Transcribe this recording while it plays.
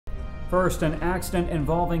First, an accident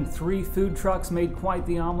involving 3 food trucks made quite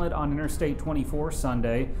the omelet on Interstate 24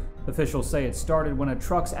 Sunday. Officials say it started when a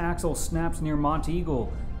truck's axle snapped near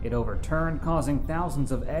Monteagle. It overturned, causing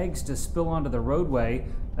thousands of eggs to spill onto the roadway.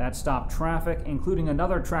 That stopped traffic, including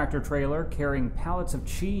another tractor trailer carrying pallets of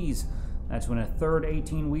cheese. That's when a third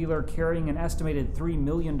 18-wheeler carrying an estimated $3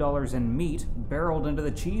 million in meat barreled into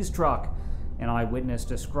the cheese truck. An eyewitness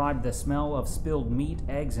described the smell of spilled meat,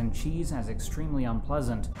 eggs, and cheese as extremely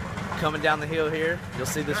unpleasant. Coming down the hill here, you'll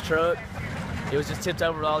see this truck. It was just tipped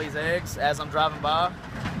over with all these eggs as I'm driving by.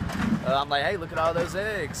 I'm like, hey, look at all those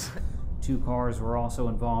eggs. 2 cars were also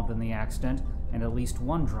involved in the accident, and at least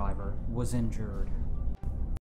 1 driver was injured.